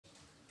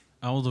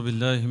أعوذ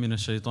بالله من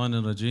الشيطان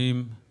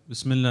الرجيم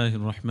بسم الله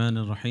الرحمن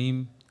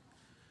الرحيم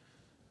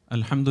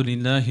الحمد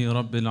لله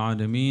رب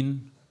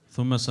العالمين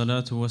ثم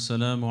صلاة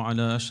والسلام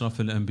على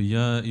أشرف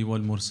الأنبياء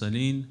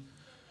والمرسلين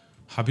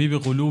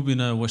حبيب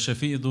قلوبنا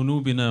وشفيء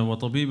ذنوبنا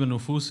وطبيب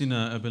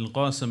نفوسنا أبي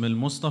القاسم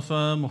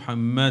المصطفى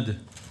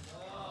محمد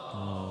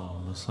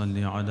اللهم صل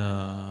على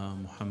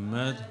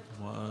محمد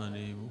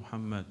وآل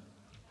محمد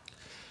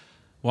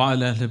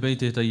وعلى أهل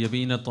بيته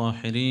الطيبين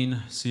الطاهرين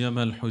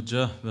سيما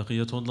الحجة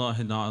بقية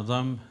الله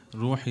الأعظم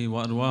روحي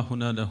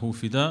وأرواحنا له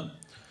فداء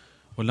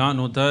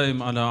واللعن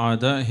دائم على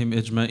أعدائهم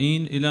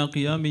أجمعين إلى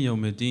قيام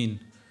يوم الدين.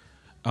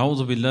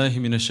 أعوذ بالله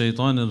من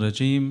الشيطان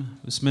الرجيم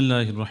بسم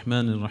الله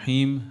الرحمن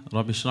الرحيم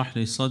رب اشرح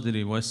لي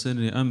صدري ويسر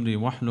لي أمري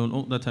واحلل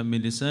عقدة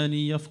من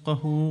لساني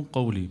يفقهوا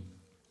قولي.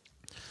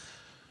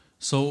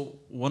 So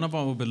one of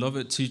our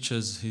beloved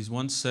teachers, he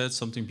once said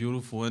something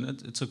beautiful,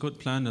 and it's a good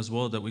plan as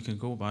well that we can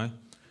go by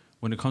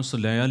when it comes to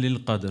Layalil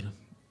Qadr.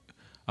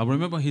 I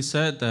remember he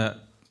said that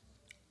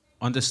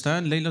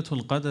understand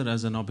Laylatul Qadr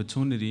as an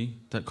opportunity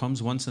that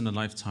comes once in a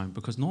lifetime,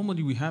 because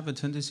normally we have a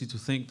tendency to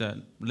think that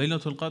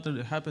Laylatul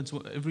Qadr happens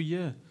every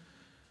year,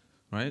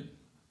 right?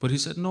 But he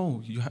said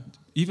no,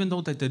 even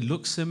though that they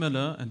look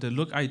similar and they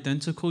look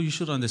identical, you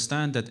should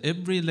understand that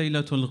every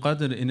Laylatul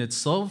Qadr in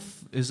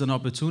itself is an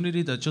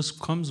opportunity that just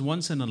comes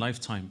once in a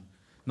lifetime,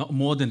 not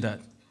more than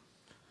that.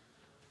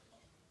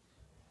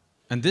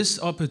 And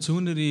this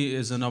opportunity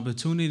is an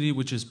opportunity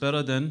which is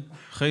better than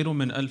خَيْرٌ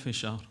مِنْ أَلْفِ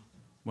شَهْرٍ,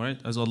 right?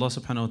 As Allah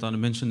subhanahu wa ta'ala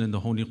mentioned in the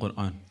Holy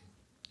Quran.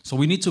 So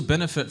we need to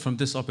benefit from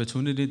this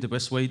opportunity the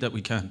best way that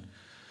we can.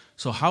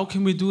 So how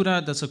can we do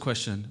that? That's a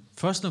question.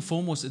 First and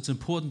foremost, it's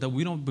important that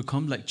we don't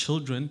become like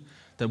children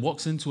that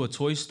walks into a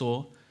toy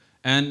store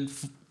and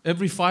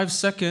every 5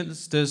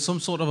 seconds there's some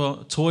sort of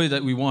a toy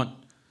that we want.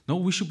 No,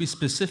 we should be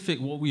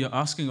specific what we are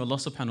asking Allah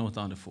subhanahu wa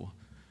ta'ala for.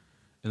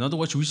 In other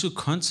words, we should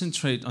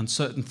concentrate on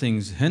certain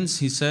things. Hence,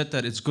 he said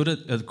that it's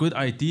a good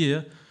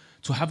idea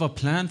to have a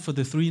plan for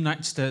the 3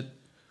 nights that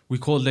we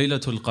call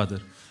Laylatul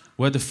Qadr,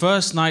 where the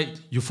first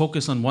night you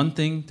focus on one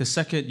thing, the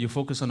second you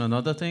focus on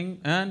another thing,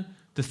 and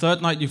the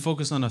third night you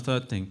focus on a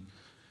third thing.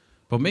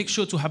 But make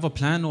sure to have a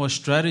plan or a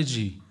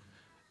strategy.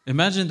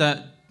 Imagine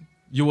that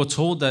you were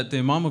told that the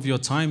Imam of your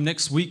time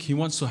next week, he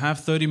wants to have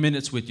 30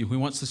 minutes with you. He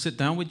wants to sit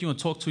down with you and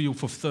talk to you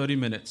for 30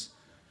 minutes.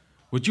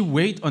 Would you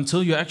wait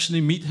until you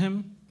actually meet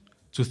him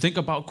to think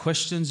about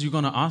questions you're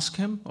going to ask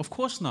him? Of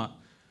course not.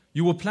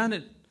 You will plan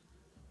it.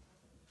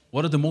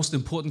 What are the most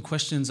important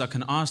questions I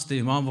can ask the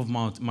Imam of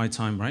my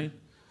time, right?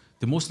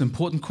 The most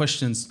important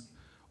questions.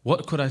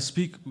 What could I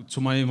speak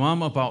to my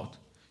Imam about?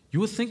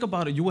 You will think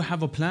about it. You will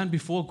have a plan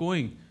before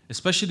going.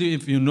 Especially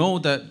if you know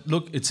that,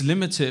 look, it's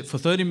limited for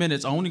 30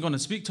 minutes. I'm only going to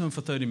speak to him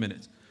for 30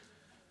 minutes.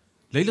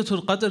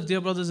 Laylatul Qadr, dear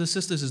brothers and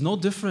sisters, is no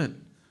different.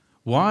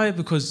 Why?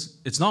 Because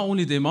it's not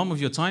only the Imam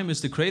of your time, it's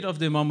the creator of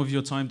the Imam of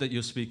your time that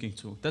you're speaking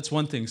to. That's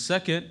one thing.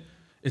 Second,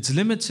 it's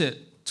limited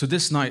to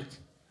this night.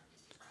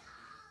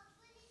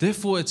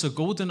 Therefore, it's a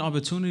golden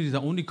opportunity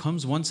that only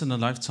comes once in a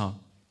lifetime.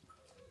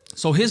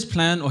 So his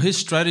plan or his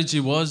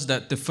strategy was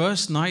that the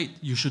first night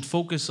you should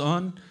focus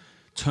on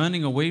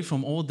turning away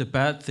from all the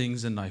bad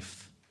things in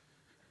life.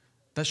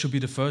 That should be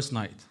the first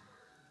night.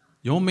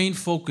 Your main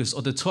focus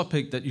or the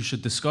topic that you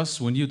should discuss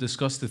when you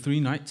discuss the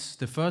 3 nights,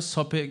 the first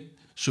topic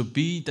should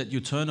be that you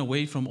turn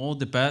away from all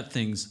the bad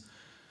things,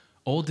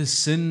 all the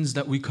sins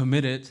that we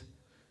committed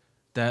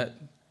that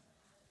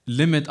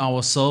limit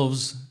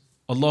ourselves.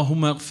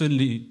 Allahumma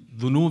ighfirli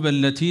dhunub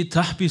allati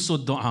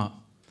tahbisu ad-du'a.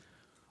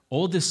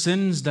 All the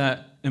sins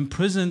that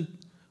imprison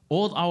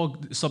all our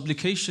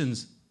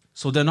supplications,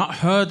 so they're not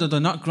heard or they're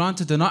not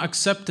granted, they're not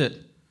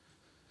accepted.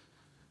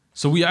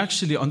 So we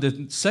actually on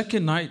the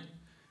second night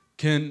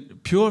can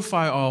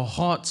purify our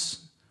hearts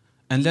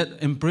and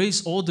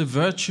embrace all the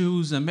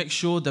virtues and make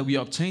sure that we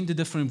obtain the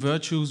different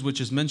virtues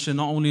which is mentioned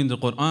not only in the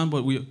Quran,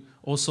 but we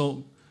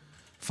also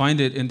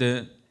find it in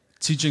the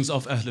teachings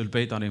of Ahlul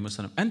Bayt alayhim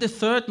wasallam. And the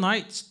third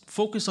night,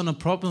 focus on a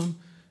problem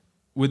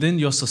within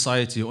your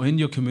society or in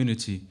your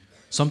community,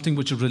 something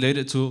which is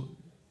related to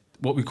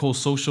what we call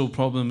social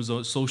problems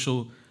or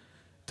social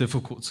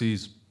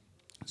difficulties.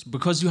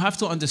 Because you have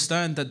to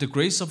understand that the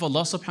grace of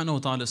Allah subhanahu wa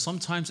ta'ala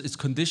sometimes is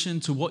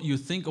conditioned to what you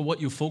think or what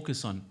you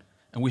focus on.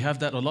 And we have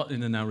that a lot in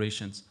the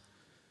narrations.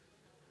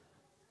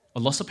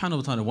 Allah subhanahu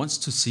wa ta'ala wants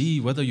to see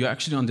whether you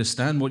actually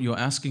understand what you're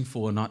asking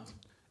for or not.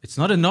 It's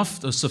not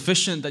enough or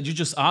sufficient that you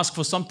just ask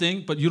for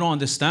something, but you don't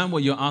understand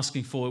what you're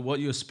asking for, what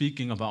you're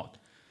speaking about.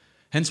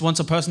 Hence, once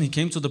a person, he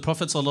came to the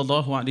Prophet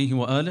sallallahu alaihi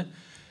wasallam,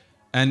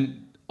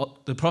 and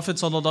the Prophet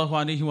sallallahu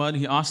alaihi wasallam,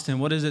 he asked him,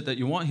 what is it that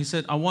you want? He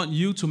said, I want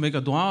you to make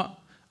a dua,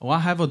 or I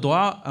have a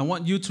dua, I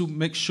want you to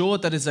make sure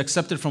that it's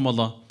accepted from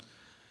Allah.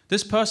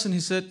 This person,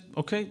 he said,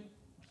 okay.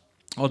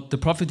 Or the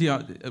Prophet he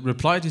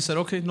replied, he said,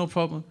 okay, no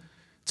problem.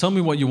 Tell me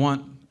what you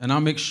want, and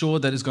I'll make sure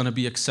that it's going to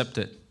be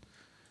accepted.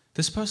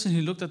 This person,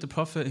 he looked at the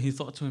Prophet, and he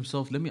thought to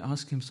himself, let me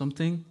ask him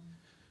something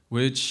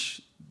which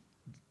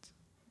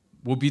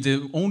will be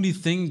the only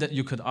thing that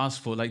you could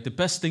ask for, like the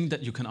best thing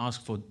that you can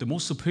ask for, the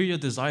most superior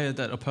desire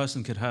that a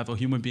person could have, or a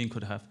human being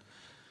could have.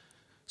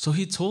 So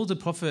he told the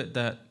Prophet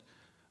that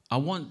I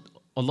want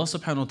Allah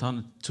subhanahu wa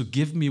ta'ala to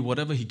give me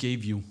whatever He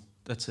gave you.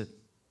 That's it.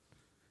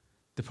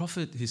 The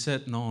Prophet, he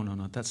said, no,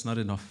 that's not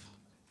enough.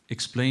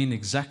 Explain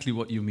exactly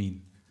what you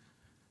mean.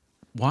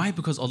 Why?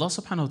 Because Allah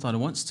subhanahu wa ta'ala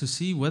wants to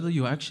see whether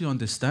you actually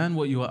understand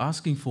what you are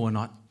asking for or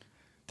not.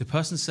 The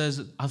person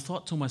says, I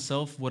thought to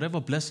myself, whatever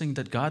blessing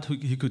that God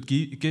He could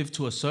give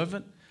to a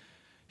servant,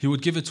 He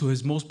would give it to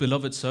His most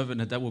beloved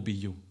servant, and that will be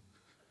you.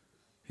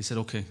 He said,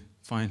 okay,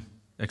 fine,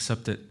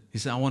 accept it. He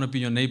said, I want to be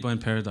your neighbor in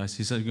paradise.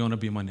 He said, you're going to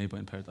be my neighbor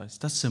in paradise.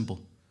 That's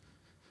simple.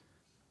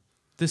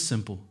 This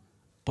simple.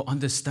 But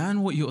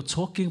understand what you're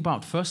talking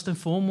about first and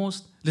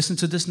foremost. Listen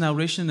to this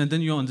narration, and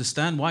then you'll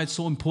understand why it's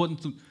so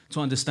important to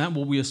understand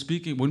what we are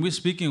speaking. When we're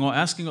speaking or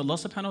asking Allah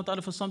subhanahu wa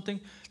ta'ala for something,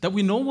 that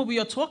we know what we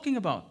are talking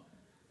about.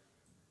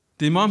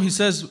 The Imam, he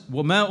says,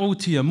 وَمَا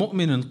أُوتِيَ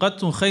مُؤْمِنٌ قَدْتٌ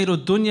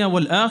خَيْرُ الدُّنْيَا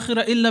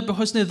وَالْآخِرَةِ إِلَّا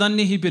بِحُسْنِ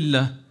ظَنِّهِ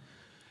بِاللَّهِ.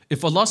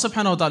 If Allah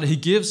subhanahu wa ta'ala, He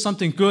gives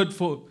something good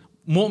for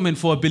mu'min,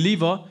 for a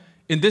believer,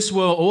 in this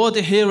world or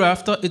the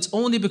hereafter, it's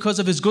only because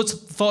of his good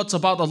thoughts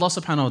about Allah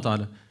subhanahu wa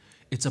ta'ala.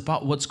 It's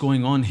about what's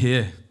going on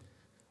here.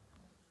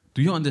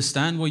 Do you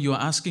understand what you are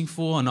asking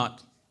for or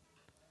not?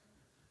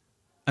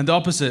 And the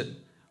opposite.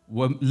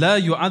 وَلَا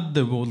يُعَذِّبُ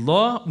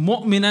اللَّهُ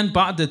مُؤْمِنًا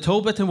بَعْدَ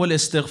تَوْبَةٍ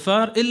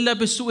وَالْإِسْتِغْفَارِ إِلَّا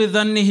بِسُوءِ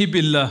ظَنِّهِ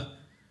بِاللَّهِ.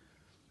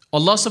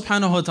 Allah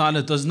subhanahu wa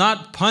ta'ala does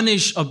not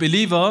punish a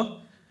believer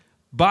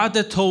بَعْدَ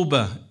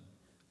تَوْبَةٍ,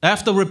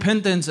 after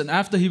repentance and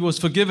after he was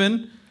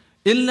forgiven,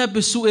 إِلَّا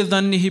بِسُوءِ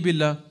ظَنِّهِ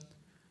بِاللَّهِ,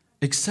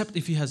 except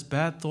if he has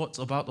bad thoughts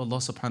about Allah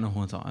subhanahu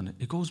wa ta'ala.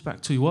 It goes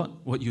back to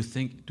what you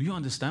think. Do you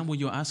understand what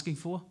you're asking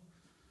for?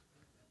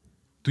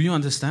 Do you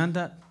understand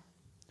that?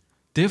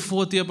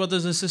 Therefore, dear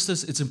brothers and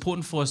sisters, it's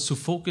important for us to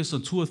focus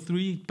on 2 or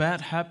 3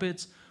 bad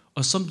habits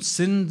or some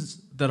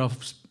sins that are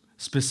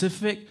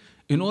specific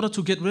in order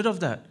to get rid of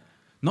that.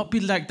 Not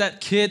be like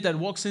that kid that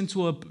walks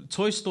into a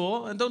toy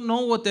store and don't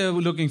know what they're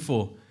looking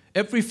for.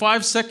 Every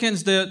 5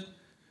 seconds they're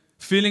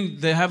feeling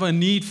they have a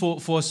need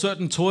for a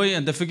certain toy,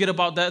 and they forget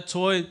about that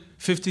toy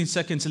 15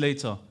 seconds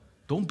later.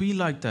 Don't be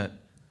like that.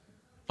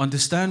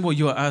 Understand what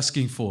you are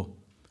asking for.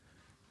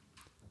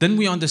 Then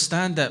we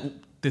understand that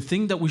the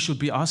thing that we should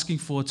be asking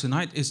for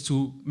tonight is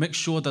to make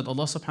sure that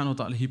Allah subhanahu wa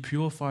ta'ala, He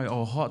purify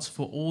our hearts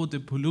for all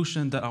the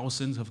pollution that our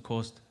sins have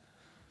caused.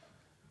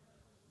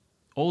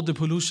 All the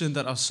pollution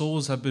that our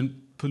souls have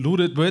been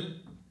polluted with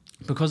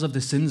because of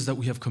the sins that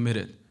we have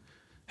committed.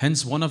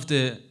 Hence, one of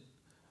the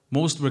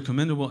most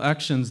recommendable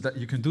actions that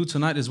you can do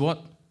tonight is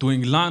what?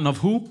 Doing la'n of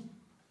who?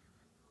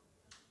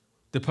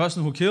 The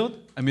person who killed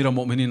Amir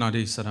al-Mu'mineen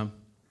alayhi salam.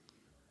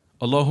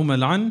 Allahumma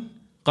la'an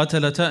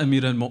qatalata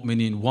Amir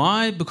al-Mu'mineen.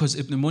 Why? Because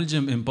Ibn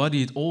Muljam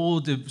embodied all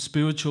the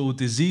spiritual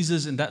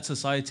diseases in that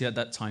society at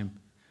that time.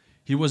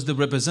 He was the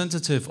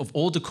representative of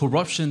all the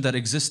corruption that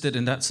existed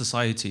in that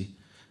society.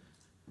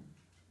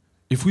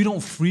 If we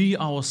don't free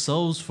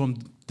ourselves from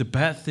the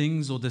bad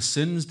things or the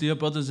sins, dear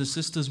brothers and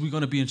sisters, we're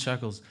going to be in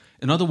shackles.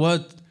 In other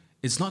words,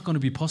 it's not going to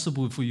be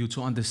possible for you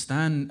to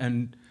understand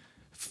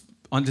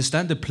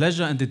the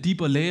pleasure and the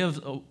deeper layers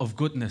of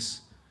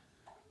goodness.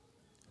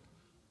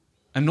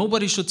 And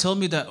nobody should tell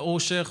me that, oh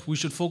Shaykh, we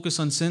should focus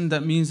on sin.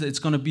 That means that it's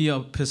going to be a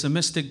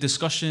pessimistic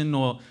discussion,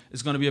 or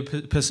it's going to be a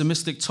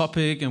pessimistic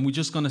topic, and we're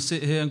just going to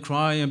sit here and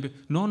cry.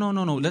 No.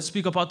 Let's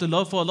speak about the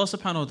love for Allah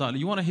subhanahu wa ta'ala.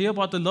 You want to hear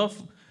about the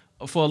love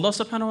for Allah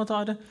subhanahu wa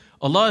ta'ala?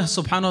 Allah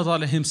subhanahu wa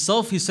ta'ala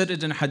Himself, He said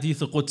it in Hadith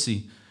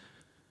Qudsi,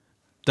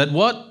 that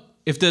what?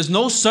 If there's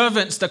no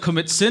servants that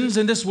commit sins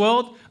in this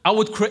world, I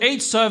would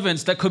create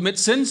servants that commit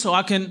sins so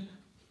I can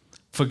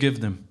forgive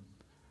them.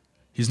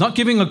 He's not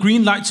giving a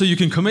green light so you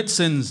can commit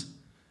sins.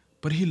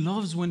 But He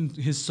loves when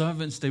His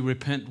servants, they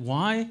repent.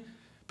 Why?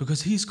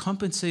 Because He's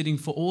compensating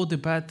for all the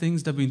bad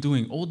things they've been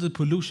doing, all the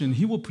pollution.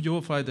 He will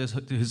purify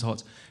His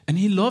hearts. And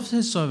He loves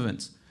His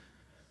servants.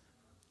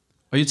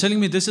 Are you telling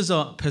me this is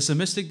a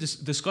pessimistic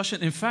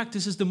discussion? In fact,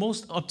 this is the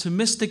most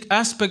optimistic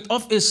aspect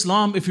of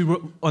Islam if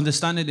you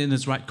understand it in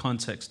its right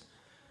context.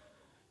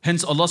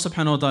 Hence Allah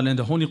subhanahu wa ta'ala in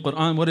the Holy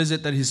Quran, what is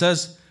it that He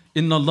says?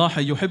 إِنَّ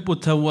اللَّهَ يُحِبُّ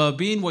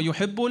التَّوَّابِينَ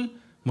وَيُحِبُّ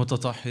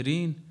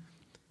الْمُتَطَهِّرِينَ.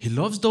 He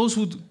loves those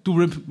who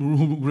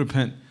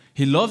repent.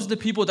 He loves the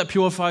people that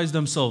purifies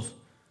themselves.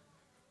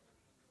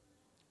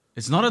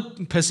 It's not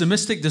a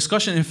pessimistic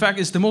discussion. In fact,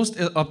 it's the most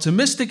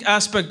optimistic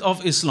aspect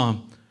of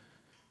Islam.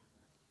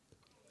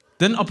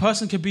 Then a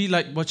person can be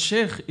like, but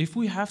Shaykh, if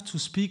we have to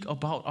speak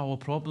about our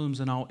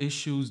problems and our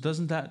issues,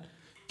 doesn't that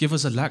give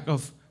us a lack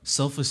of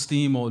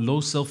self-esteem or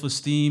low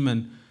self-esteem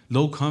and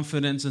low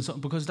confidence and so?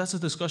 Because that's a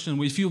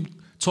discussion. If you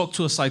talk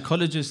to a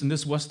psychologist in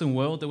this Western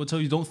world, they will tell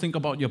you, don't think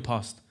about your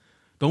past.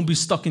 Don't be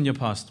stuck in your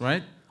past,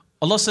 right?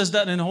 Allah says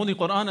that in the Holy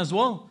Quran as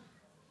well.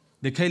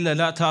 لِكَيْ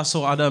لَا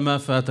تَعْصُوا عَلَى مَا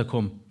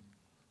فَاتَكُمْ.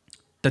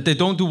 That they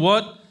don't do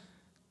what?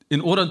 In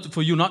order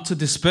for you not to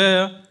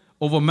despair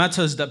over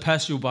matters that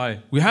pass you by.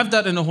 We have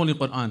that in the Holy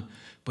Quran.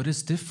 But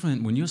it's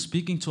different. When you're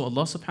speaking to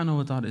Allah subhanahu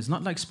wa ta'ala, it's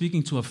not like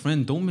speaking to a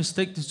friend. Don't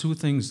mistake the two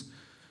things.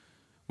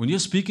 When you're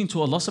speaking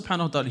to Allah subhanahu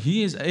wa ta'ala,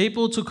 He is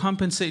able to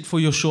compensate for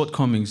your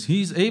shortcomings.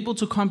 He is able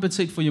to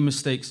compensate for your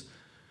mistakes.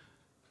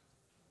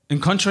 In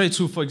contrary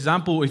to, for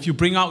example, if you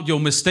bring out your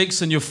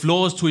mistakes and your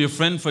flaws to your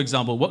friend, for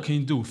example, what can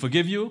you do?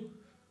 Forgive you?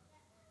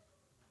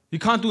 You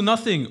can't do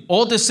nothing.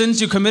 All the sins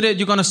you committed,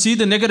 you're going to see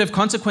the negative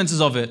consequences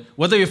of it.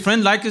 Whether your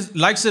friend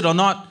likes it or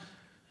not.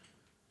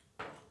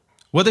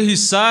 Whether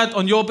he's sad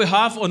on your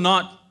behalf or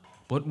not.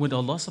 But with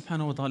Allah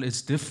subhanahu wa ta'ala,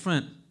 it's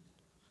different.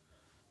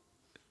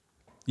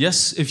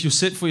 Yes, if you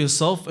sit for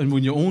yourself and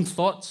with your own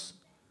thoughts,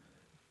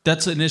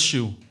 that's an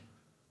issue.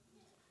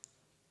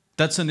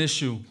 That's an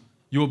issue.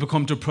 You will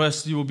become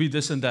depressed, you will be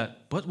this and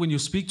that. But when you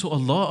speak to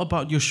Allah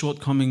about your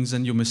shortcomings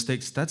and your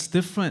mistakes, that's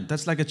different.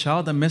 That's like a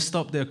child that messed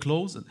up their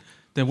clothes.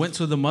 They went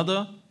to the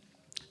mother.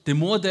 The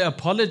more they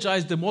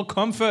apologize, the more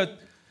comfort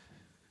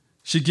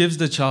she gives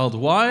the child.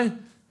 Why?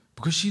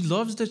 Because she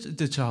loves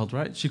the child,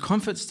 right? She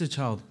comforts the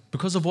child.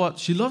 Because of what?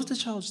 She loves the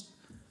child.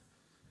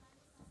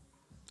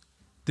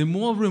 The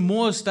more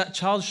remorse that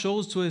child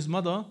shows to his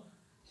mother,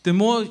 the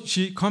more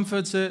she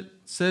comforts it,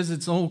 says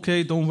it's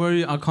okay, don't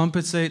worry, I'll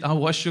compensate, I'll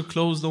wash your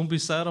clothes, don't be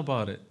sad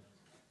about it.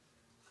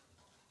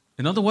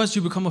 In other words,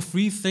 you become a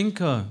free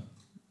thinker.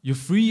 You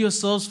free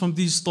yourselves from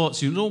these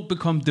thoughts. You don't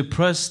become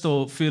depressed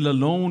or feel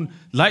alone,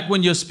 like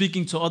when you're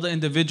speaking to other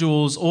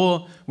individuals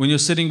or when you're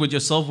sitting with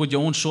yourself with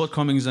your own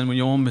shortcomings and with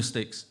your own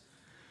mistakes.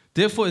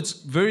 Therefore, it's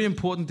very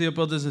important, dear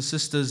brothers and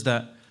sisters,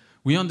 that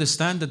we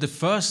understand that the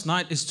first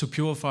night is to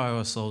purify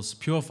ourselves,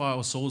 purify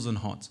our souls and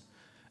hearts.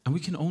 And we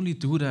can only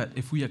do that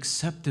if we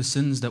accept the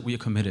sins that we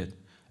have committed.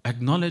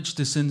 Acknowledge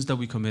the sins that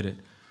we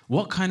committed.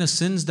 What kind of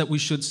sins that we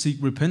should seek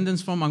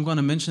repentance from? I'm going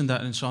to mention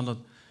that inshallah,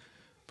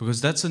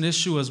 because that's an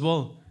issue as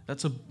well.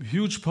 That's a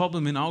huge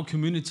problem in our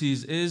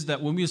communities, is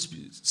that when we are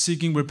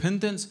seeking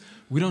repentance,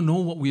 we don't know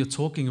what we are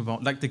talking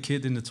about, like the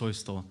kid in the toy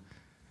store.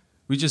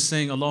 We're just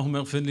saying,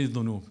 Allahumma ighfirli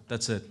dhunub.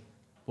 That's it.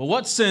 Well,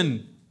 what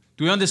sin?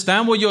 Do you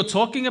understand what you're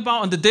talking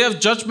about? On the day of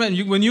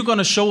judgment, when you're going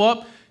to show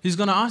up, He's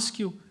going to ask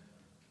you,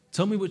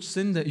 tell me which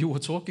sin that you were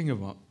talking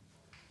about.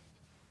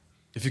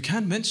 If you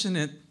can't mention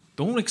it,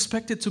 don't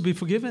expect it to be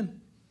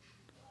forgiven.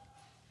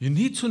 You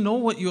need to know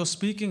what you're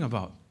speaking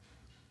about.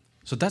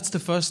 So that's the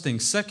first thing.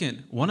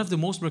 Second, one of the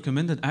most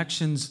recommended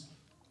actions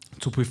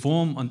to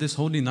perform on this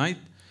holy night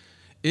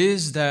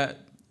is that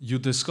you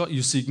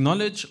seek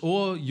knowledge,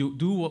 or you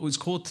do what is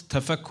called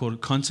tafakkur,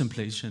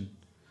 contemplation.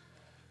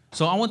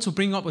 So I want to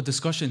bring up a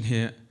discussion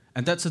here,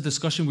 and that's a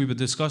discussion we will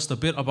discuss a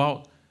bit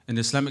about in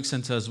the Islamic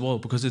Center as well,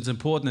 because it's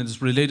important and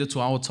it's related to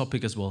our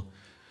topic as well.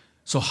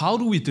 So how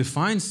do we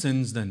define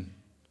sins then?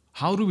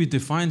 How do we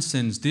define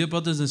sins? Dear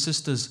brothers and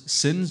sisters,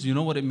 sins, you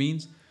know what it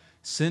means?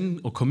 Sin,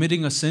 or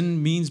committing a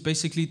sin, means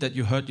basically that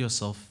you hurt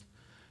yourself.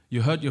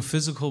 You hurt your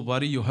physical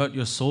body, you hurt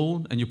your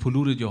soul, and you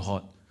polluted your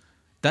heart.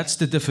 That's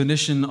the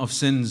definition of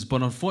sins.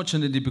 But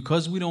unfortunately,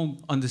 because we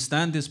don't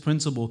understand this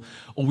principle,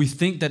 or we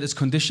think that it's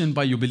conditioned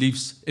by your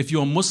beliefs. If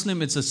you're a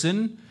Muslim, it's a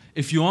sin.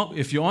 If you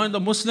aren't a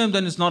Muslim,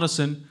 then it's not a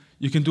sin.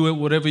 You can do it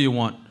whatever you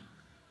want.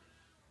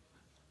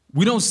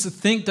 We don't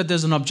think that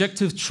there's an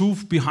objective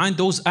truth behind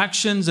those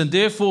actions, and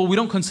therefore we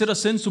don't consider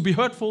sins to be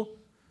hurtful.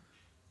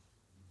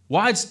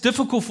 Why it's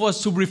difficult for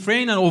us to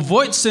refrain and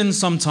avoid sin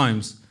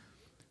sometimes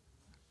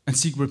and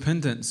seek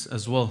repentance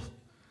as well.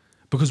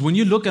 Because when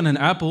you look at an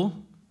apple,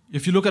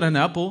 if you look at an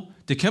apple,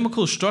 the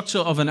chemical structure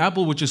of an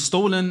apple which is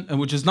stolen and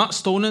which is not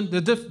stolen,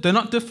 they're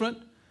not different.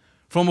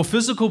 From a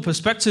physical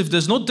perspective,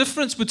 there's no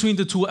difference between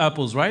the two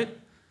apples, right?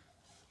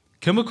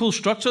 Chemical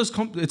structures,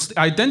 it's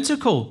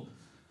identical.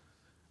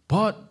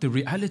 But the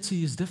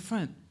reality is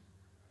different.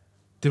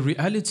 The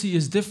reality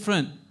is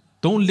different.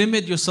 Don't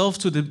limit yourself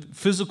to the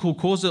physical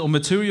causes or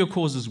material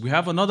causes. We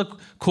have another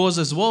cause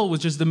as well,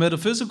 which is the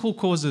metaphysical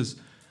causes.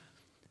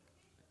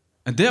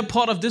 And they're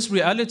part of this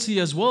reality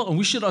as well. And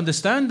we should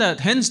understand that.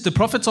 Hence, the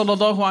Prophet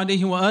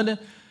ﷺ,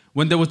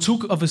 when there were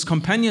two of his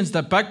companions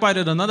that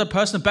backbited another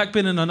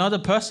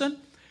person,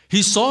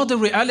 he saw the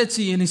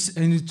reality and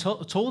he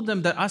told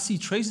them that I see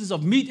traces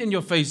of meat in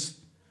your face.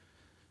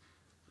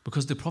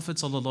 Because the Prophet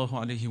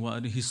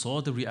ﷺ, he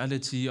saw the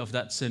reality of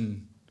that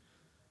sin.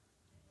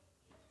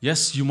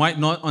 Yes, you might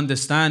not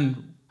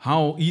understand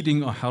how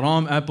eating a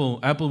haram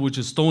apple which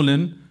is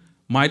stolen,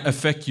 might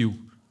affect you.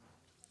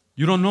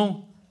 You don't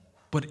know,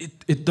 but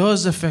it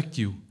does affect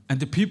you. And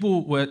the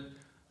people with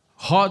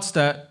hearts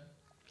that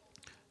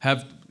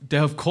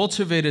have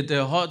cultivated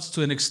their hearts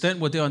to an extent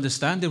where they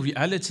understand the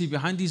reality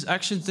behind these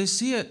actions, they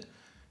see it.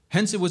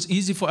 Hence, it was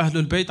easy for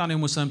Ahlul Bayt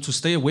ﷺ to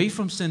stay away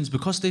from sins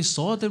because they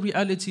saw the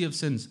reality of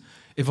sins.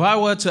 If I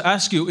were to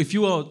ask you, if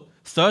you are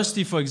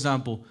thirsty, for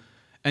example,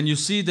 and you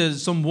see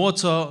there's some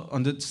water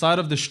on the side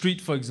of the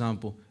street, for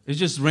example, it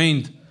just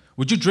rained,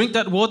 would you drink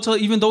that water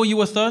even though you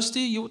were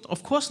thirsty?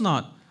 Of course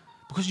not,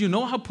 because you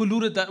know how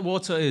polluted that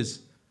water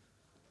is.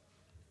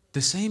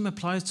 The same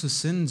applies to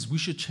sins. We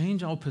should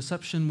change our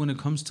perception when it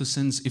comes to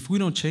sins. If we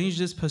don't change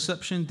this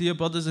perception, dear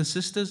brothers and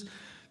sisters,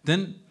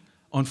 then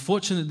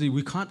unfortunately,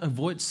 we can't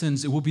avoid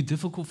sins. It will be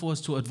difficult for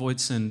us to avoid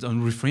sins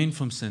and refrain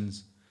from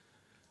sins.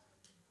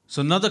 So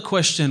another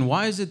question,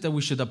 why is it that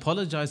we should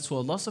apologize to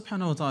Allah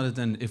subhanahu wa ta'ala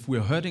then if we're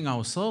hurting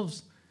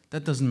ourselves?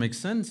 That doesn't make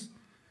sense.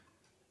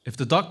 If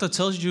the doctor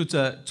tells you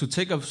to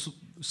take a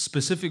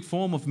specific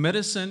form of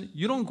medicine,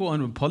 you don't go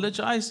and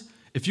apologize.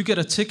 If you get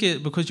a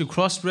ticket because you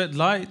crossed red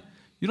light,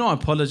 you don't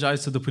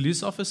apologize to the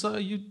police officer.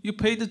 You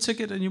pay the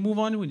ticket and you move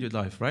on with your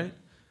life, right?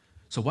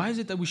 So why is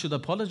it that we should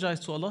apologize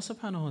to Allah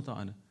subhanahu wa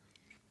ta'ala?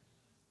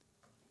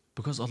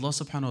 Because Allah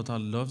subhanahu wa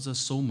ta'ala loves us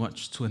so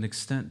much to an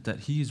extent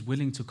that He is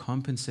willing to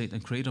compensate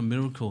and create a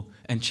miracle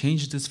and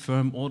change this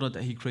firm order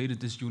that He created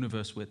this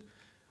universe with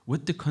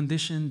the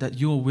condition that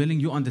you are willing,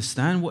 you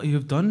understand what you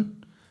have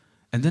done,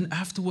 and then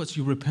afterwards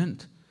you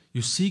repent.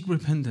 You seek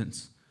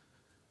repentance.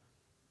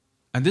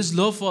 And this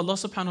love for Allah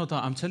subhanahu wa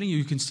ta'ala, I'm telling you,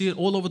 you can see it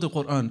all over the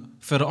Quran.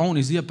 Fir'aun,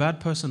 is he a bad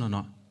person or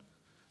not?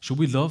 Should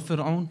we love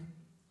Fir'aun?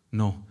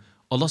 No.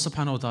 Allah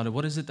subhanahu wa ta'ala,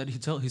 what is it that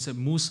He said,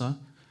 Musa,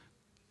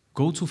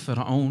 go to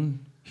Fir'aun,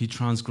 he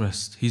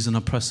transgressed, he's an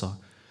oppressor.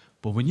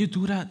 But when you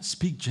do that,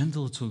 speak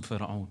gentle to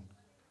Fir'aun.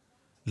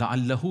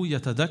 لَعَلَّهُ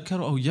يَتَذَكَّرُ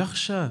أَوْ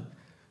يَخْشَى.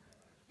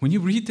 When you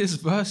read this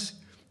verse,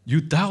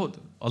 you doubt,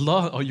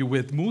 Allah, are you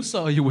with Musa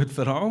or are you with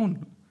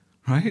Fir'aun?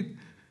 Right?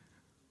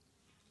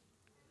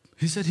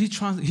 He said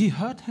he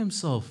hurt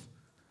himself.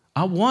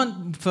 I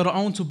want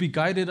Fir'aun to be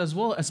guided as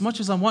well, as much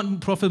as I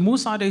want Prophet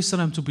Musa alayhi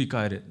salam to be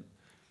guided.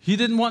 He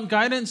didn't want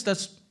guidance,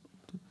 that's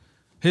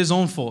his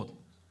own fault.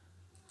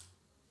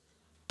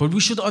 But we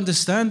should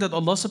understand that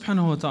Allah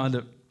subhanahu wa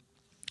ta'ala,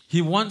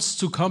 He wants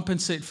to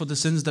compensate for the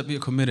sins that we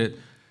have committed.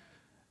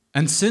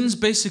 And sins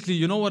basically,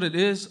 you know what it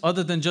is,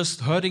 other than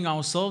just hurting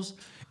ourselves?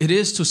 It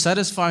is to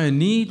satisfy a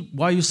need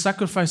while you're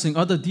sacrificing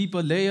other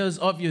deeper layers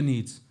of your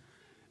needs.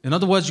 In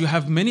other words, you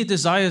have many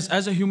desires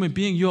as a human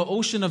being. You're an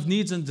ocean of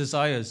needs and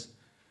desires.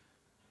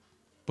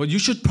 But you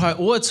should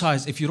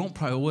prioritize. If you don't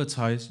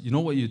prioritize, you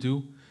know what you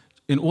do?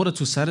 In order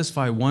to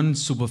satisfy one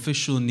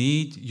superficial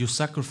need, you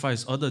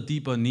sacrifice other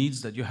deeper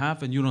needs that you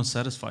have and you don't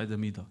satisfy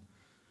them either.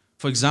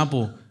 For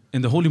example,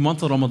 in the holy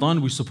month of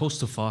Ramadan, we're supposed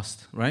to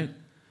fast, right?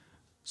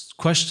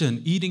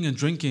 Question, eating and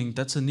drinking,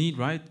 that's a need,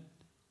 right?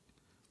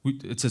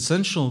 It's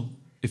essential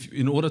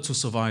in order to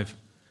survive.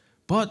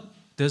 But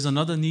there's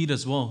another need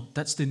as well.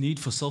 That's the need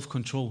for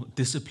self-control,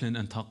 discipline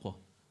and taqwa.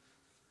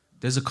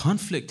 There's a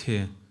conflict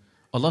here.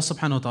 Allah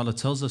subhanahu wa ta'ala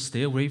tells us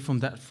stay away from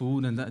that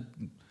food and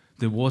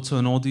the water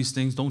and all these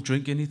things. Don't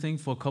drink anything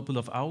for a couple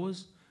of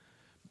hours.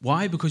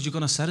 Why? Because you're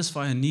going to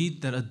satisfy a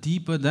need that are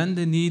deeper than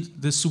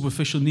the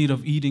superficial need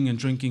of eating and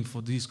drinking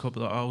for these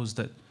couple of hours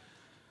that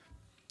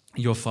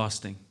you're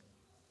fasting.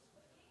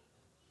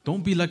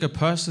 Don't be like a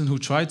person who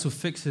tried to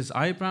fix his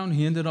eyebrow and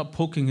he ended up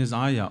poking his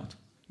eye out.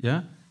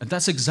 Yeah? And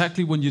that's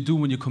exactly what you do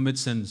when you commit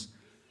sins.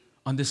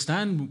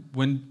 Understand,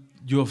 when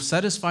you're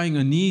satisfying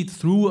a need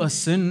through a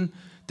sin,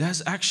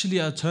 there's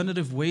actually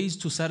alternative ways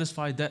to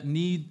satisfy that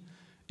need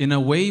in a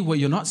way where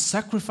you're not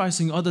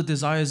sacrificing other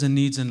desires and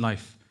needs in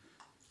life.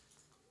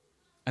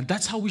 And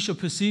that's how we should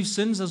perceive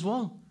sins as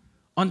well.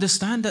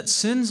 Understand that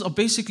sins are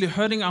basically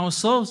hurting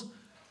ourselves.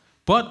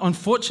 But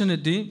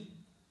unfortunately,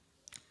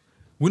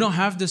 we don't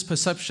have this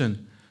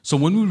perception. So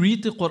when we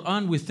read the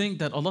Quran, we think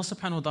that Allah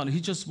subhanahu wa ta'ala,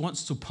 He just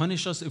wants to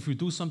punish us if we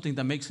do something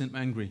that makes Him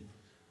angry.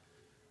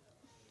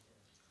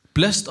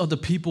 Blessed are the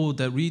people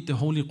that read the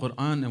Holy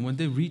Quran, and when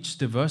they reach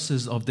the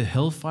verses of the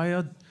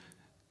hellfire,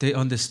 they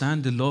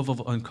understand the love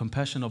and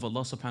compassion of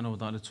Allah subhanahu wa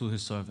ta'ala to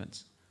His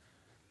servants.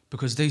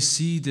 Because they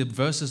see the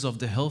verses of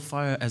the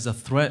hellfire as a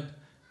threat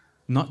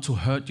not to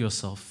hurt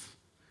yourself.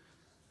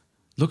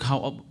 Look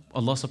how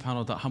Allah subhanahu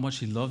wa ta'ala, how much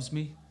He loves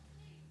me.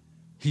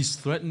 He's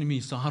threatening me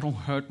so I don't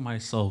hurt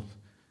myself.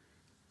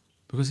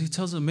 Because He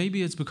tells them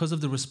maybe it's because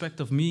of the respect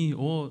of me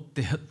or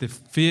the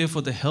fear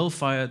for the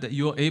hellfire that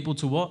you're able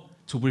to what?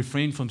 To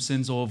refrain from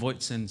sins or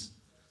avoid sins.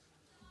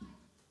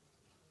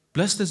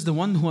 Blessed is the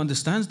one who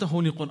understands the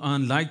Holy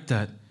Quran like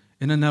that.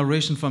 In a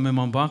narration from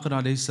Imam Baqir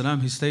alayhi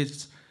salam, he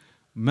states,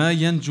 مَا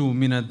يَنْجُو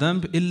مِنَ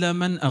الذَّنْبِ إِلَّا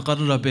مَنْ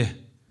أَقَرَّ بِهِ.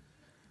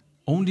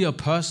 Only a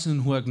person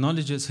who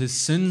acknowledges his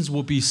sins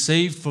will be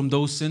saved from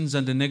those sins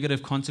and the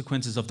negative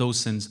consequences of those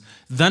sins.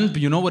 Dhanb,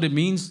 you know what it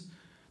means?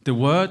 The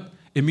word,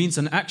 it means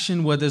an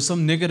action where there's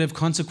some negative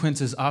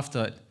consequences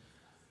after it.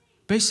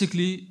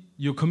 Basically,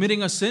 you're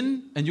committing a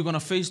sin and you're going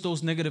to face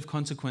those negative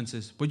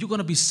consequences. But you're going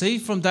to be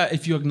saved from that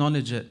if you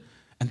acknowledge it.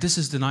 And this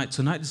is the night.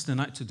 Tonight is the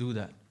night to do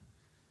that.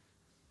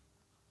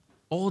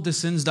 All the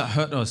sins that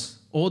hurt us,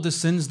 all the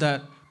sins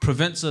that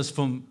prevents us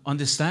from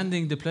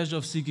understanding the pleasure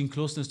of seeking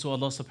closeness to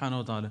Allah subhanahu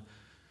wa ta'ala,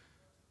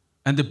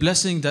 and the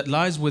blessing that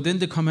lies within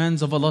the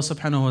commands of Allah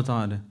subhanahu wa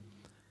ta'ala.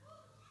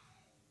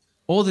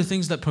 All the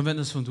things that prevent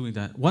us from doing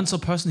that. Once a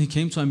person, he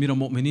came to Amir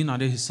al-Mu'mineen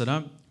alayhi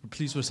salam.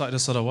 Please recite the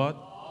salawat.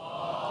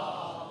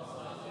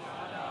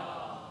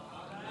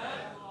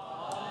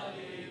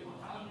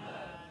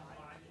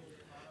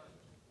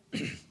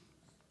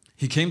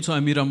 He came to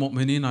Amir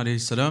al-Mu'mineen alayhi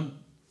salam,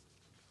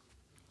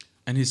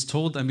 and he's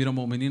told Amir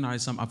al-Mu'mineen alayhi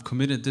salam, I've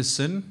committed this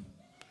sin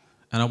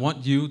and I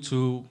want you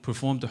to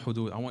perform the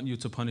hudud. I want you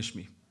to punish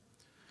me.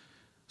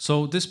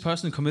 So this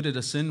person committed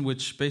a sin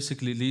which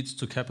basically leads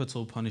to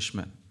capital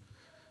punishment.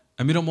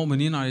 Amir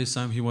al-Mu'mineen alayhi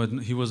salam,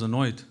 he was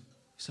annoyed.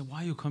 He said,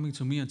 why are you coming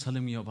to me and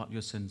telling me about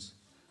your sins?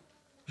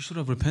 You should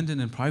have repented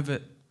in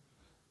private.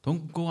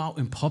 Don't go out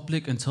in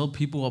public and tell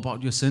people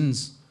about your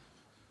sins.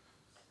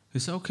 He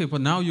said, okay,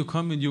 but now you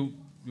come and you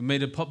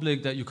made it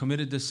public that you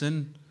committed this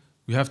sin.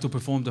 We have to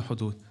perform the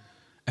hudud.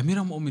 Amir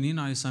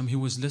al-Mu'mineen, he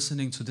was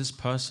listening to this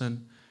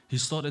person. He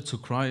started to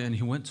cry and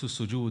he went to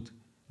sujood.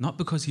 Not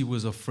because he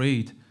was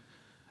afraid.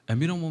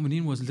 Amir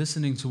al-Mu'mineen was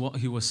listening to what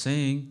he was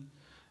saying.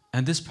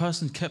 And this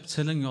person kept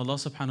telling Allah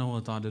subhanahu wa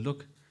ta'ala,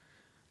 look,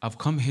 I've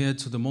come here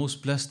to the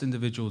most blessed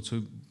individual,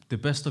 to the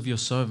best of your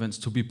servants,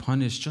 to be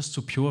punished, just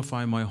to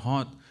purify my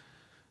heart.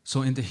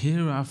 So in the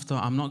hereafter,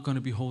 I'm not going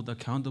to be held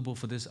accountable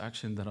for this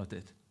action that I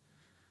did.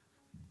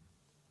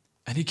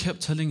 And he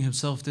kept telling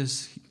himself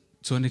this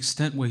to an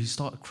extent where he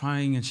started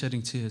crying and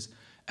shedding tears.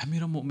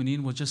 Amir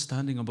al-Mu'mineen was just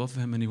standing above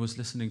him and he was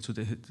listening to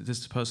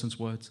this person's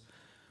words.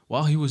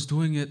 While he was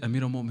doing it,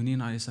 Amir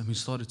al-Mu'mineen, he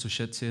started to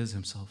shed tears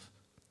himself.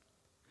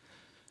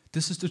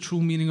 This is the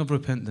true meaning of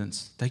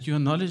repentance. That you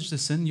acknowledge the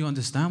sin, you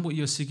understand what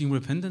you're seeking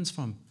repentance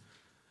from.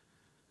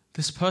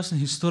 This person,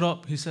 he stood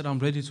up, he said, I'm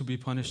ready to be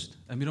punished.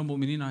 Amir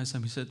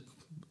al-Mu'mineen, he said,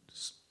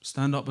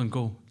 stand up and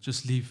go,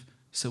 just leave.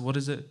 He said, what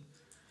is it?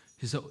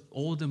 He said,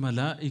 all the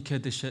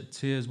malaika, they shed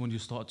tears when you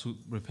start to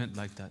repent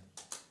like that.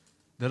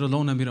 Let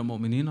alone Amir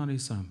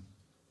al-Mu'mineen.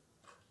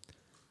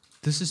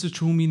 This is the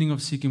true meaning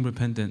of seeking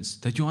repentance.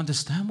 That you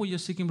understand what you're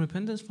seeking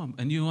repentance from.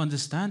 And you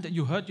understand that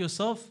you hurt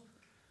yourself.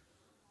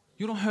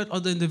 You don't hurt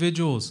other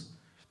individuals.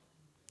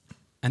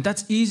 And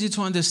that's easy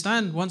to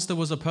understand. Once there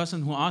was a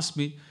person who asked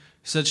me,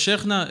 he said,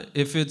 Shaykhna,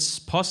 if it's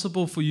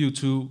possible for you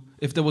to,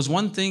 if there was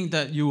one thing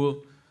that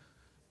you'll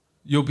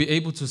be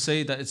able to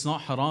say that it's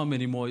not haram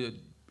anymore,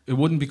 it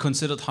wouldn't be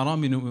considered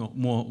haram anymore,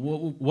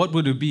 what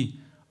would it be?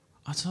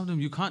 I told him,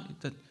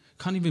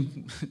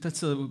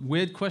 that's a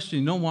weird question.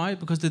 You know why?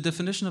 Because the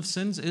definition of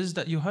sins is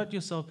that you hurt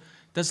yourself.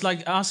 That's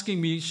like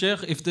asking me,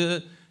 Shaykh, if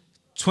the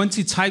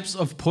 20 types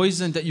of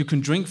poison that you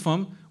can drink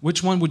from,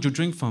 which one would you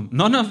drink from?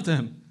 None of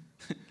them.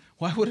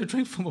 Why would I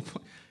drink from a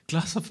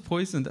glass of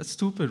poison? That's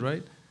stupid,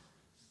 right?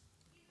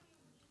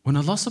 When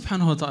Allah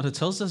subhanahu wa ta'ala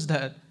tells us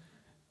that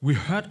we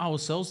hurt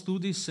ourselves through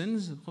these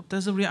sins,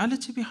 there's a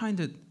reality behind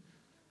it.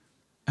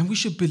 And we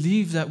should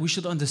believe that, we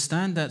should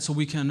understand that so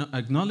we can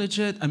acknowledge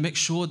it and make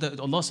sure that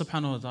Allah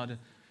subhanahu wa ta'ala,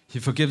 He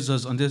forgives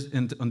us on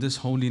this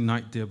holy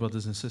night, dear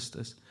brothers and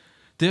sisters.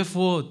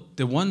 Therefore,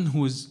 the one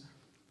who is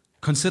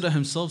consider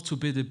himself to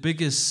be the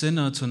biggest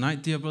sinner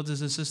tonight, dear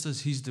brothers and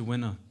sisters, he's the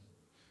winner.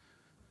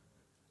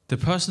 The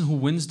person who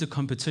wins the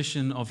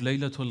competition of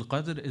Laylatul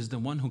Qadr is the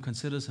one who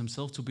considers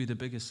himself to be the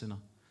biggest sinner.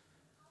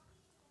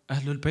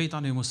 Ahlul Bayt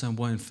alayhi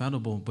were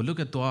infallible, but look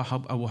at Dua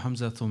Abu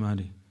Hamza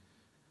Thumani.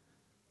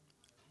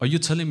 Are you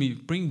telling me,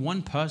 bring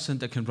one person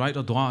that can write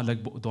a dua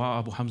like Dua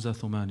Abu Hamza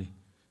Thumani?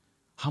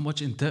 How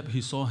much in depth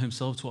he saw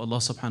himself to Allah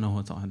subhanahu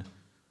wa ta'ala.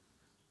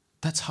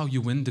 That's how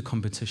you win the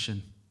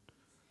competition.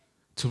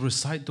 To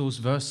recite those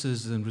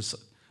verses and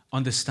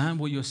understand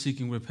what you're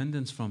seeking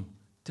repentance from.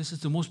 This is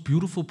the most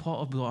beautiful part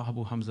of Dua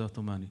Abu Hamza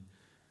Thumani.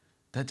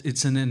 That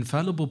it's an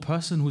infallible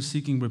person who's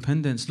seeking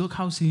repentance. Look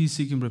how he's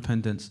seeking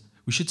repentance.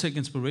 We should take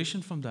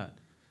inspiration from that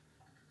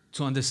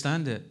to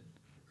understand it.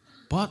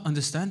 But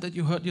understand that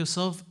you hurt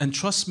yourself, and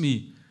trust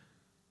me,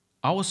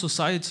 our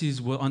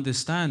societies will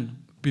understand.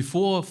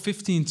 Before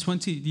 15,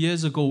 20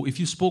 years ago, if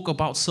you spoke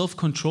about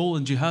self-control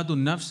and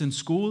jihadun nafs in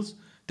schools,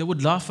 they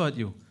would laugh at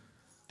you.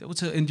 They would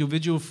say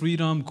individual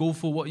freedom, go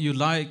for what you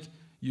like,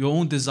 your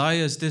own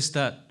desires, this,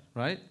 that,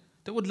 right?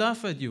 They would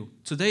laugh at you.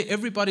 Today,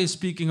 everybody is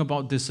speaking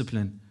about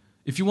discipline.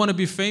 If you want to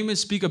be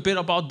famous, speak a bit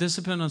about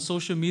discipline on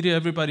social media,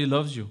 everybody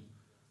loves you.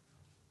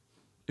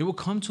 It will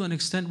come to an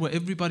extent where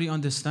everybody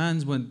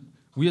understands when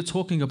we are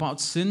talking about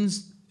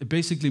sins, it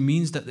basically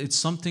means that it's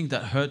something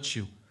that hurts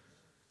you.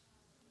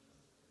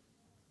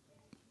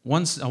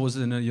 Once I was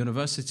in a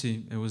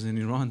university, it was in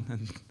Iran,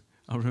 and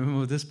I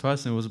remember this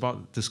person, it was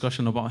about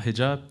discussion about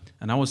hijab,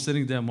 and I was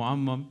sitting there,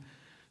 mu'ammam.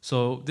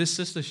 So this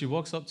sister, she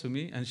walks up to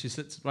me, and she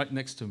sits right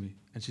next to me,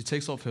 and she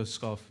takes off her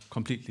scarf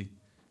completely.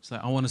 She's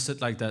like, I want to sit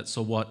like that,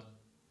 so what? I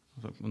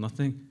was like, well,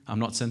 nothing, I'm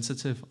not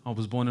sensitive. I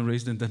was born and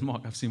raised in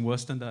Denmark, I've seen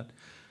worse than that.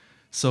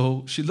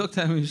 So she looked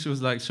at me, and she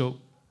was like, so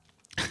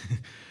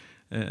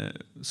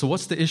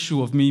what's the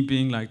issue of me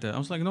being like that? I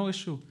was like, no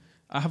issue.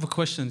 I have a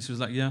question. She was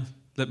like, yeah,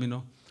 let me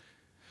know.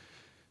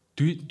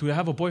 Do you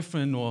have a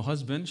boyfriend or a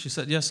husband? She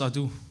said, yes, I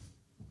do.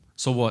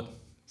 So what?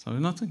 So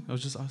nothing. I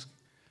was just asking.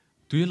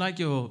 Do you like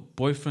your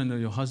boyfriend or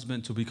your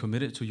husband to be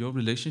committed to your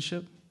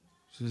relationship?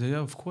 She said, yeah,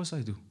 of course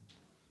I do.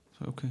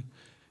 So, okay.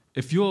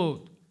 If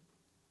you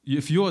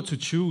are to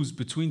choose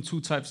between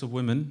two types of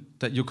women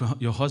that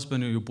your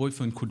husband or your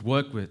boyfriend could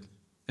work with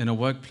in a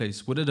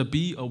workplace, would it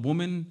be a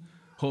woman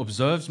who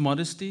observes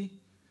modesty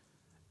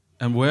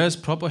and wears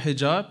proper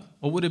hijab,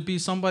 or would it be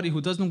somebody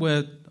who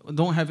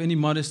don't have any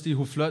modesty,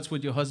 who flirts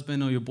with your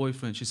husband or your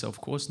boyfriend? She said,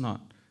 of course not.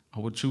 I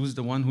would choose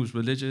the one who's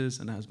religious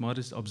and has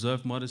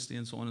observed modesty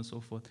and so on and so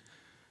forth.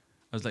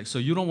 I was like, so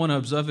you don't want to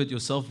observe it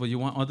yourself, but you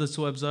want others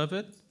to observe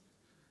it?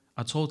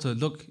 I told her,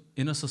 look,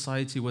 in a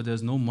society where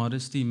there's no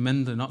modesty,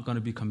 men are not going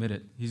to be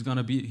committed.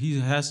 He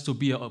has to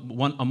be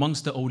one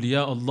amongst the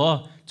awliya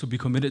Allah to be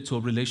committed to a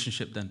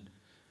relationship then.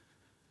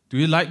 Do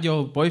you like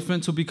your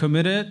boyfriend to be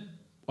committed?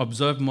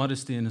 observe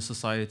modesty in a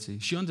society.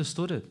 She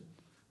understood it.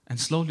 And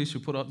slowly she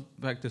put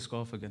back the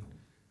scarf again.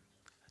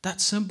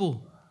 That's simple.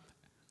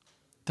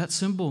 That's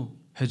simple.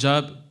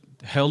 Hijab,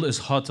 hell is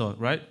hotter,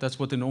 right? That's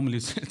what they normally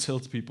tell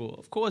people.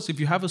 Of course, if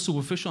you have a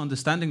superficial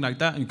understanding like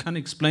that and you can't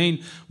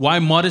explain why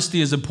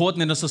modesty is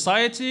important in a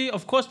society,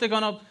 of course they're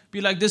going to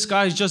be like, this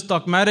guy is just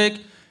dogmatic.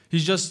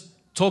 He's just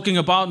talking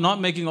about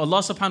not making Allah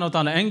subhanahu wa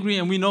ta'ala angry,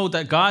 and we know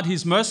that God,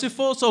 He's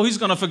merciful, so He's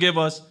going to forgive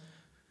us.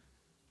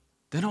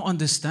 They don't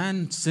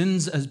understand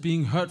sins as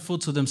being hurtful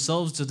to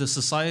themselves, to the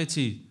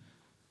society.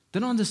 They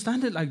don't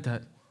understand it like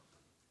that.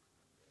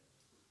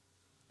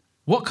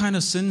 What kind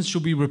of sins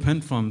should we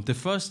repent from? The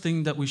first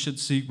thing that we should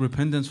seek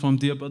repentance from,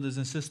 dear brothers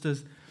and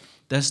sisters,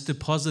 that's the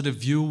positive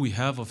view we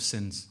have of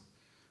sins,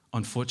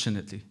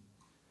 unfortunately.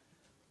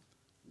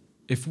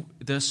 If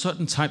there are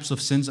certain types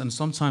of sins, and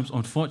sometimes,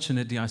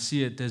 unfortunately, I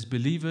see it, there's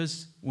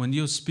believers, when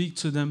you speak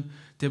to them,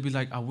 they'll be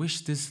like, I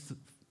wish this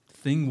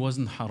thing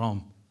wasn't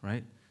haram,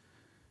 right?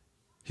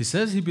 He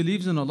says he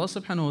believes in Allah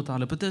subhanahu wa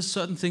ta'ala, but there's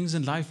certain things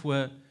in life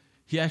where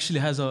he actually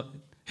has a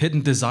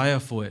hidden desire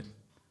for it.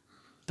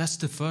 That's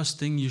the first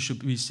thing you should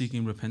be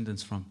seeking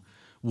repentance from.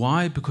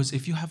 Why? Because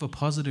if you have a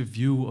positive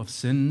view of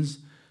sins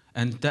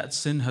and that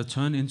sin has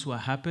turned into a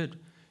habit,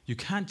 you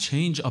can't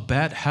change a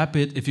bad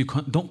habit if you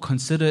don't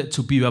consider it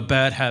to be a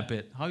bad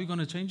habit. How are you going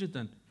to change it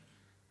then?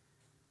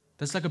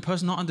 That's like a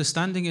person not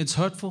understanding it's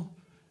hurtful,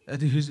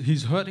 that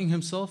he's hurting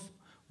himself.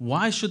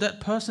 Why should that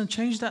person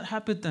change that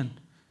habit then?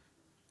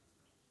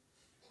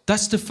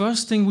 That's the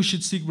first thing we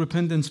should seek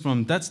repentance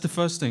from. That's the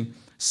first thing.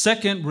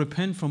 Second,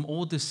 repent from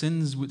all the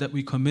sins that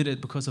we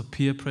committed because of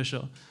peer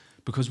pressure,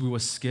 because we were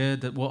scared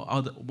that what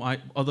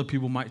other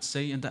people might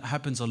say, and that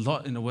happens a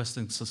lot in the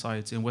Western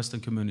society and Western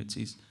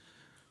communities.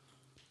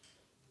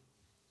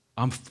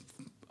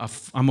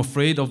 I'm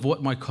afraid of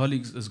what my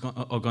colleagues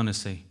are going to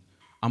say.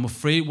 I'm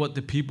afraid what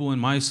the people in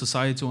my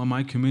society or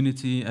my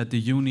community at the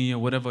uni or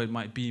whatever it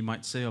might be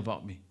might say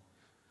about me.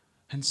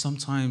 And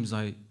sometimes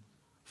I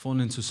fall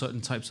into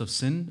certain types of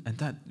sin, and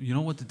that, you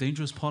know what the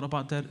dangerous part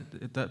about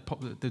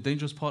the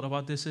dangerous part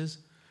about this is?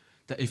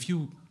 That if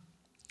you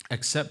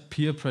accept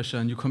peer pressure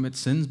and you commit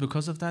sins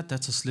because of that,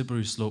 that's a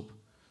slippery slope.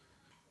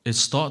 It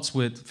starts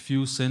with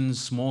few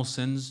sins, small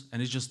sins,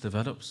 and it just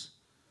develops.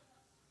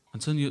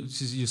 Until you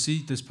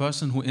see this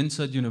person who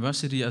entered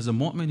university as a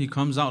mu'min, he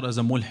comes out as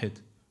a mulhid.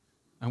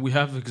 And we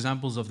have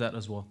examples of that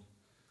as well.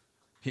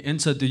 He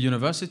entered the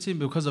university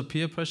because of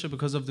peer pressure,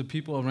 because of the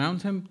people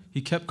around him.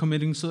 He kept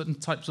committing certain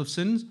types of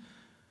sins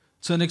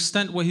to an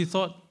extent where he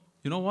thought,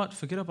 you know what,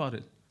 forget about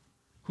it.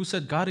 Who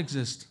said God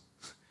exists?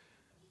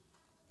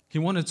 He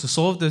wanted to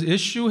solve the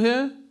issue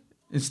here.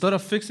 Instead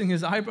of fixing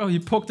his eyebrow, he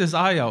poked his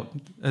eye out,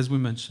 as we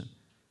mentioned.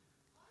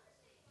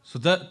 So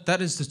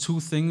that is the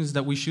two things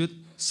that we should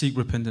seek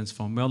repentance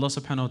from. May Allah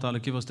subhanahu wa ta'ala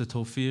give us the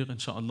tawfiq,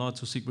 inshaAllah,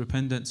 to seek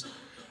repentance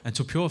and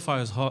to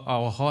purify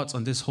our hearts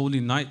on this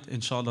holy night,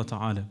 inshaAllah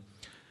ta'ala.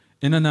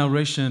 In a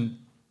narration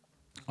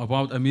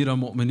about Amir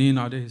al-Mu'mineen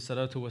alayhi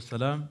salatu wa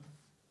salam,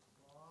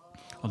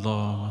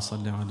 Allahumma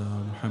salli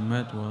ala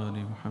Muhammad wa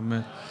ali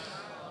Muhammad.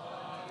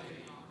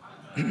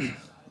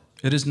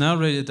 It is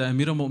narrated that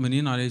Amir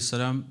al-Mu'mineen alayhi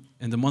salam,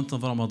 in the month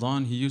of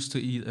Ramadan, he used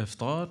to eat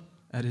iftar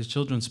at his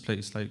children's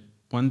place. Like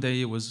one day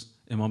it was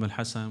Imam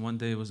al-Hassan, one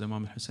day it was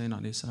Imam al-Hussein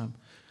alayhi salam.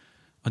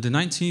 On the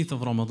 19th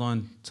of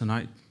Ramadan,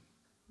 tonight,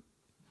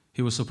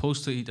 he was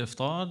supposed to eat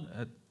iftar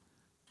at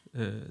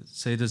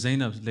Sayyidah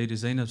Zainab, Lady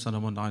Zainab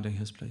Salamun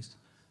alayhi's place,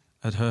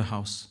 at her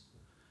house.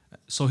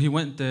 So he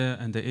went there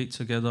and they ate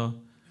together.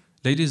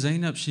 Lady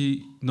Zainab,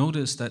 she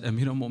noticed that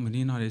Amir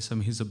al-Mu'mineen alayhi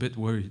salam, he's a bit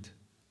worried.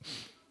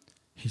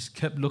 He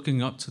kept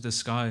looking up to the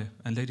sky,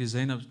 and Lady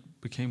Zainab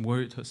became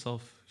worried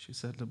herself. She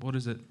said, what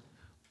is it?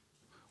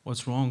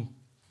 What's wrong?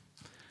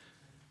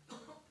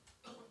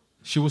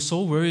 She was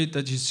so worried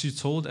that she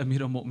told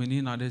Amir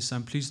al-Mu'mineen alayhi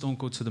salam, please don't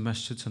go to the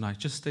masjid tonight.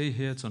 Just stay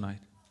here tonight.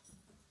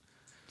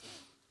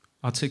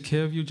 I'll take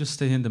care of you. Just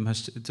stay in the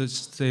masjid.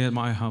 Just stay at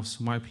my house,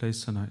 my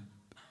place tonight.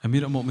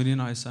 Amir al-Mu'mineen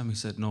alayhi salam, he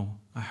said, no,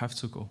 I have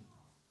to go.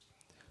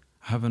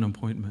 I have an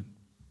appointment.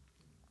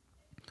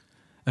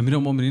 Amir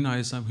al-Mu'mineen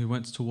alayhi salam, he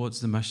went towards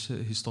the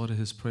masjid. He started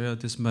his prayer.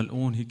 This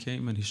mal'oon, he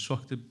came and he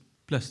struck the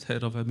blessed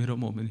head of Amir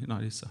al-Mu'mineen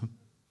alayhi salam.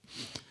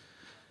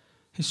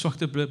 He struck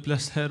the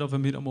blessed head of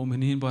Amir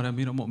al-Mu'mineen, but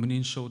Amir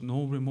al-Mu'mineen showed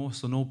no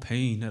remorse or no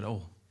pain at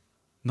all.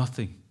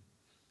 Nothing.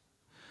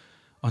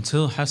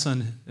 Until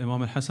Hassan,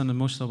 Imam al-Hassan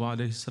al-Mujtaba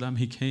alayhi salam,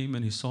 he came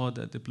and he saw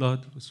that the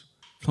blood was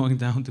flowing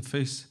down the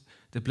face,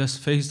 the blessed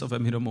face of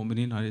Amir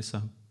al-Mu'mineen alayhi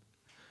salam.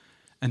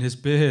 And his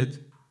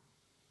beard,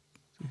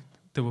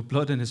 there was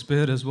blood in his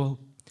beard as well.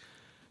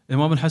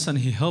 Imam al-Hassan,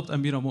 he helped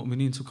Amir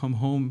al-Mu'mineen to come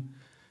home,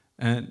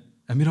 and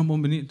Amir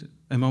al-Mu'mineen,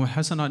 Imam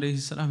al-Hassan alayhi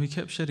salam, he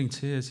kept shedding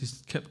tears, he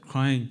kept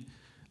crying,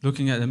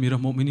 looking at Amir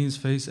al-Mu'mineen's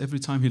face. Every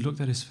time he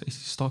looked at his face,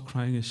 he started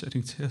crying and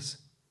shedding tears.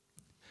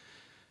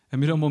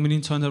 Amir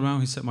al-Mu'mineen turned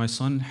around, he said, my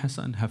son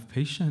Hassan, have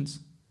patience.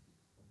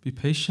 Be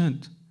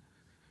patient.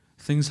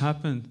 Things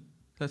happen.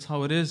 That's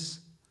how it is.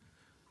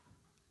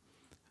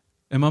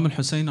 Imam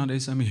al-Hussein alayhi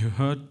salam, he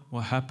heard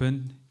what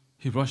happened.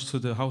 He rushed to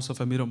the house of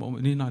Amir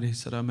al-Mu'mineen alayhi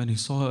salam, and he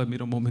saw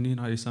Amir al-Mu'mineen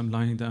alayhi salam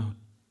lying down.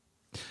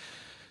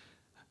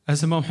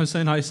 As Imam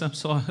Hussein alayhi salam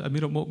saw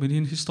Amir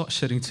al-Mu'mineen, he started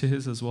shedding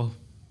tears as well.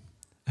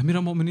 Amir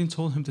al-Mu'mineen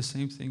told him the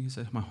same thing. He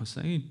said, "My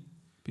Hussein,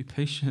 be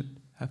patient,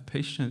 have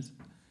patience.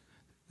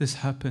 This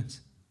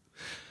happens."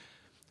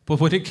 But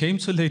when it came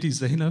to Lady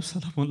Zainab,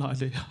 salamullah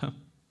alayha,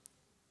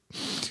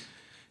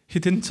 he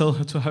didn't tell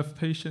her to have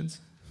patience.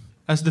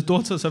 As the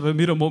daughters of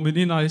Amir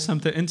al-Mu'mineen alayhi salam,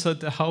 they entered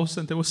the house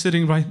and they were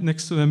sitting right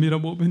next to Amir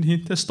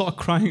al-Mu'mineen. They started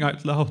crying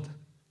out loud.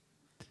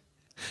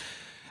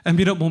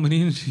 Amir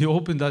al-Mu'mineen, he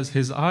opened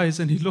his eyes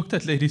and he looked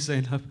at Lady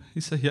Zainab.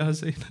 He said, "Ya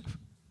Zainab."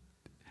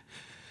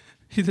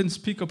 He didn't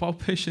speak about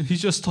patience. He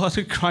just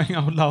started crying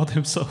out loud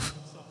himself.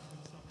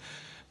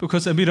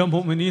 Because Amir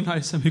al-Mu'mineen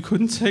alayhi salam, he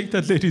couldn't take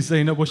that Lady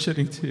Zainab was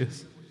shedding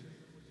tears.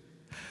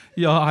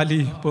 Ya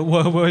Ali, but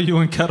where were you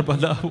in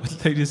Karbala when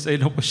Lady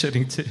Zainab was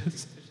shedding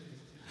tears?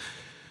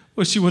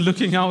 Well, she was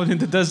looking out in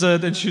the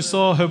desert and she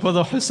saw her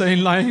brother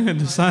Hussein lying in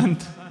the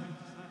sand.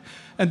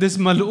 And this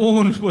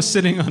mal'oon was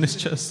sitting on his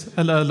chest.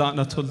 Ala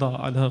la'natullah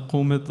ala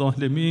qawmi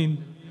adh-dhalimin.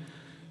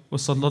 Wa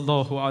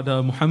sallallahu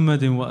ala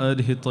Muhammadin wa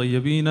alihi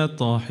at-tayyibin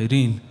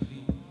at-tahirin.